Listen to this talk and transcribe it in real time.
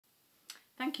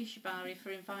Thank you, Shabari, for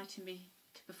inviting me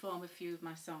to perform a few of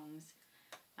my songs.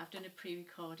 I've done a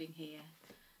pre-recording here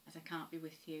as I can't be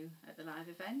with you at the live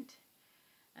event.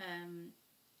 And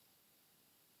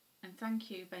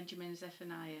thank you, Benjamin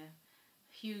Zephaniah.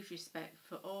 Huge respect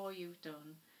for all you've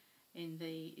done in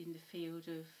the field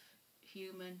of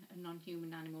human and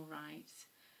non-human animal rights,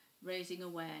 raising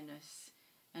awareness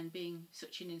and being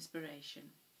such an inspiration.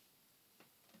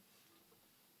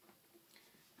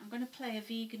 I'm going to play a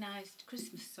veganised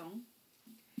Christmas song,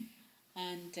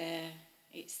 and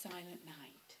it's Silent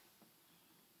Night.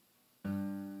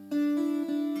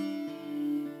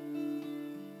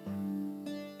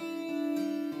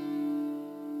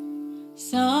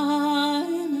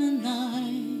 Silent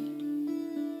night,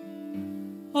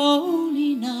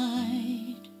 holy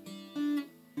night,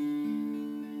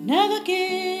 never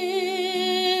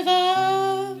give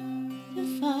up the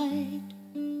fight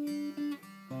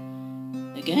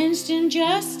against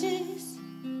injustice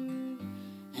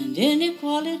and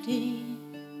inequality.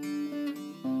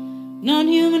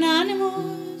 Non-human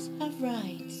animals have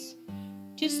rights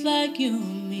just like you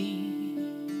and me.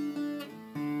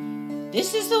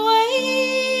 This is the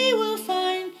way we'll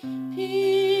find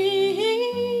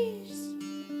peace.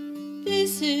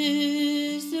 This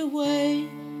is the way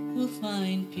we'll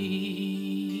find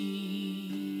peace.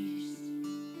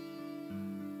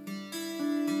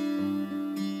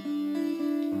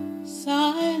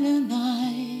 Silent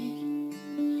night,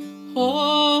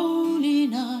 holy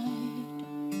night,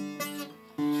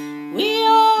 we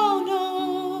all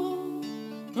know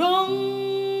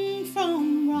wrong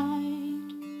from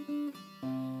right.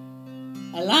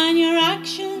 Align your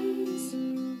actions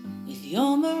with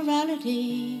your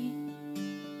morality.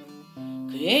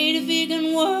 Create a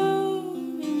vegan world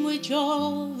in which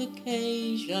all the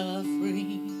caged are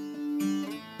free.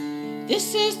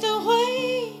 This is the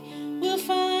way we'll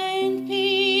find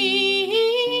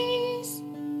peace.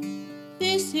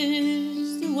 This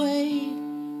is the way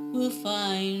we'll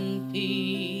find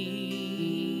peace.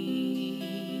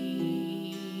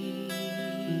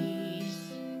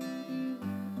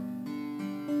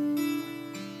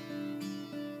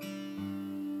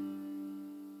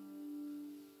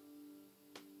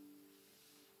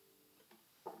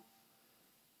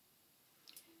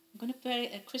 I'm going to play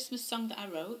a Christmas song that I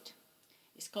wrote.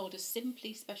 It's called A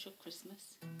Simply Special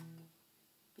Christmas,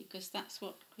 because that's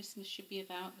what Christmas should be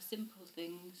about, the simple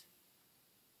things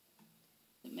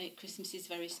that make Christmases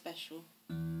very special.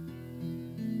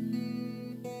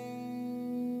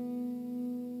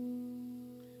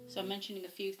 So I'm mentioning a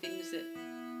few things that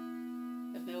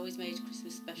have always made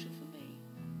Christmas special for me.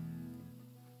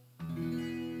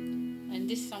 And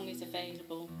this song is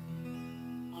available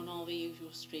on all the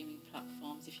usual streaming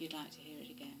platforms if you'd like to hear it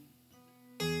again.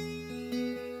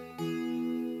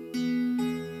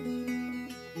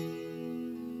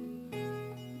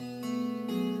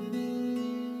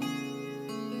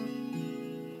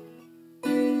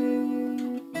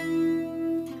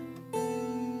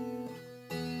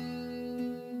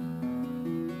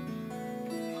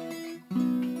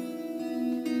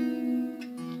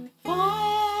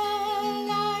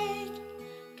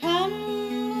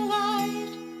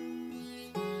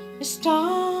 A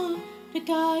star to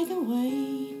guide the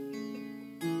way.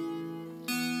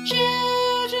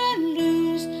 Children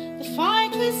lose the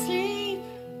fight with sleep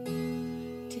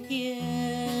to hear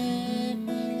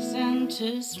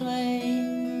Santa's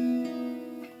sleigh.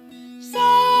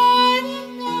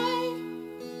 Silent night,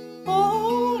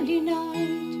 holy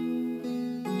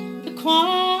night, the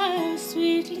choir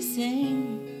sweetly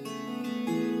sing.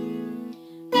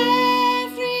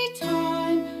 Every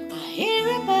time I hear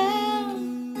a bell,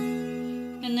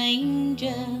 an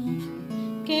angel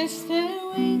gets their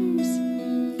wings.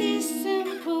 These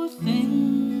simple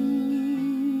things,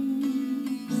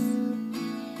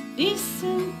 these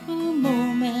simple moments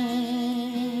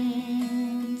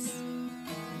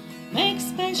make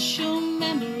special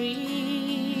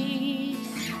memories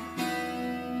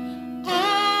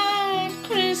at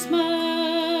Christmas.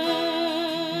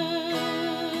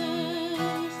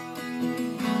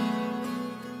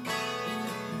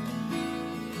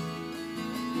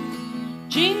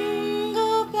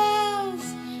 Jingle bells,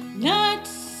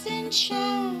 nuts and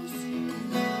shells,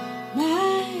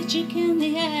 magic in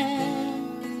the air.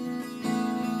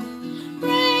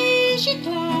 Raise your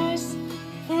glass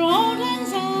for old lang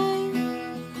syne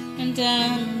and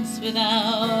dance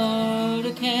without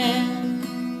a care.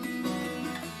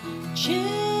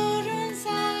 Children's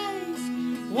eyes,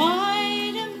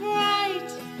 wide and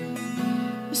bright,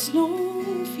 with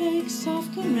snowflakes of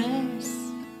caress.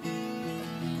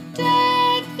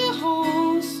 Deck the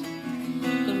halls,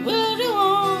 goodwill to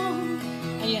all.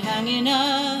 Are you hanging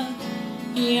up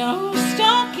You're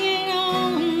stocking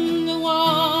on the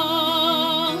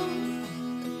wall.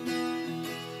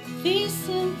 These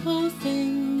simple things,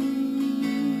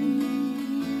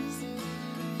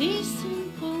 these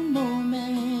simple moments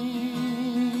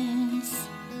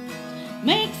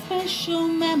make special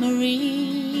memories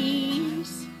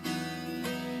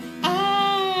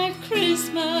at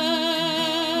Christmas.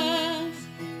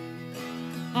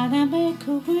 And I make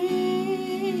a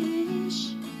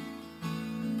wish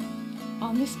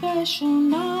on this special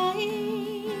night.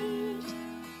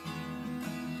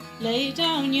 Lay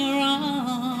down your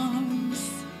arms.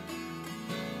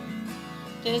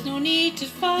 There's no need to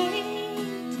fight.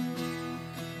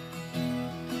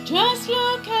 Just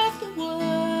look at the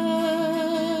world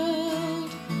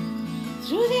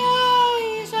through the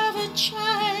eyes of a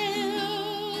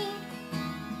child,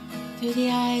 through the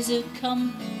eyes of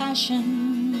compassion,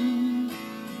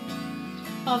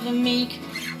 of the meek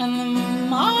and the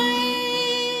mild.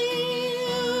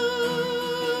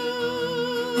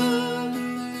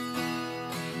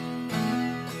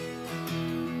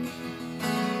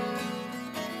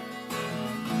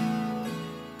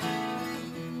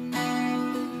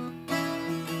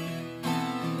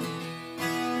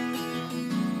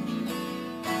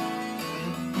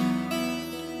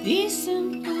 These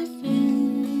simple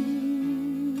things,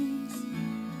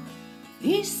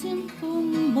 these simple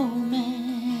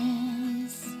moments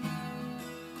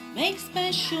make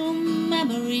special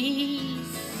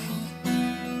memories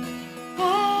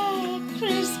at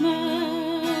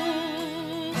Christmas.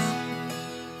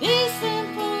 These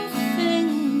simple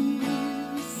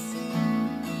things,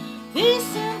 these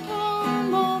simple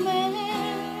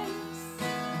moments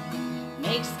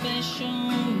make special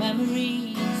memories.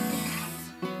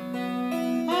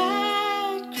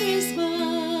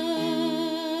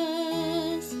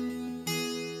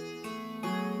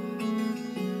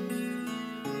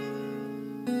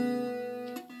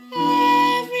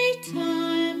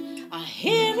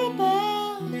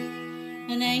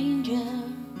 An angel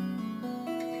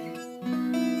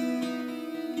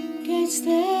gets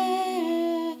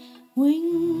their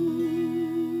wings.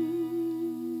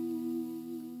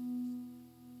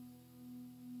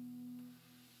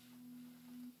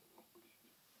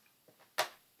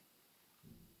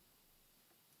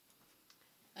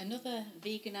 Another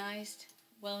veganised,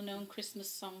 well-known Christmas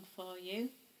song for you,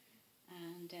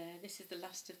 and this is the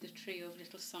last of the trio of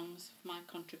little songs of my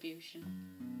contribution.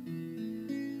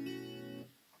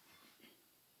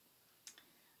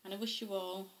 And I wish you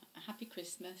all a happy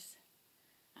Christmas,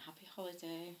 a happy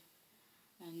holiday,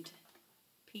 and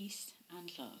peace and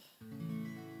love.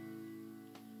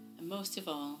 And most of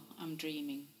all, I'm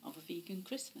dreaming of a vegan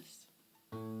Christmas.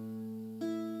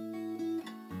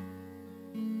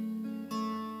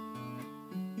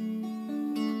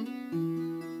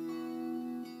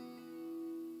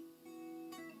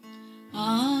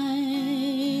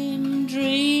 I'm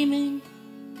dreaming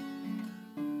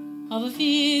of a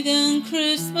vegan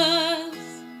Christmas,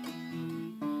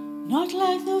 not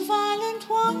like the violent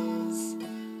ones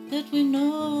that we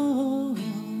know,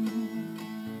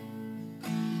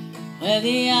 where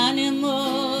the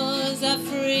animals are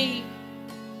free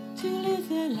to live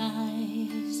their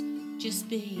lives, just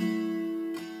be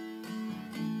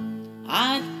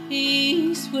at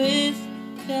peace with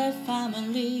their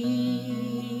families.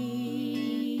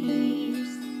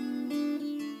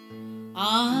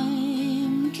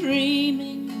 I'm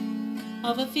dreaming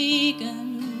of a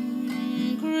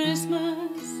vegan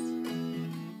Christmas.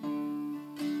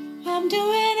 I'm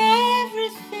doing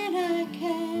everything I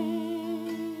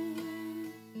can.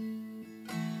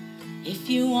 If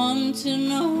you want to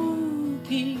know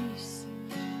peace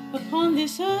upon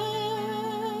this earth,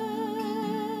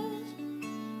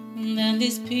 then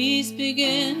this peace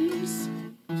begins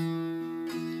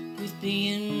with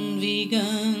being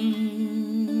vegan.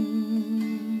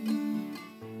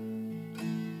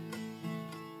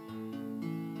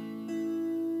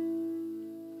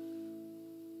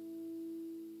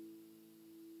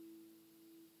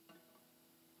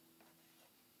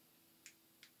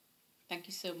 Thank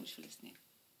you so much for listening.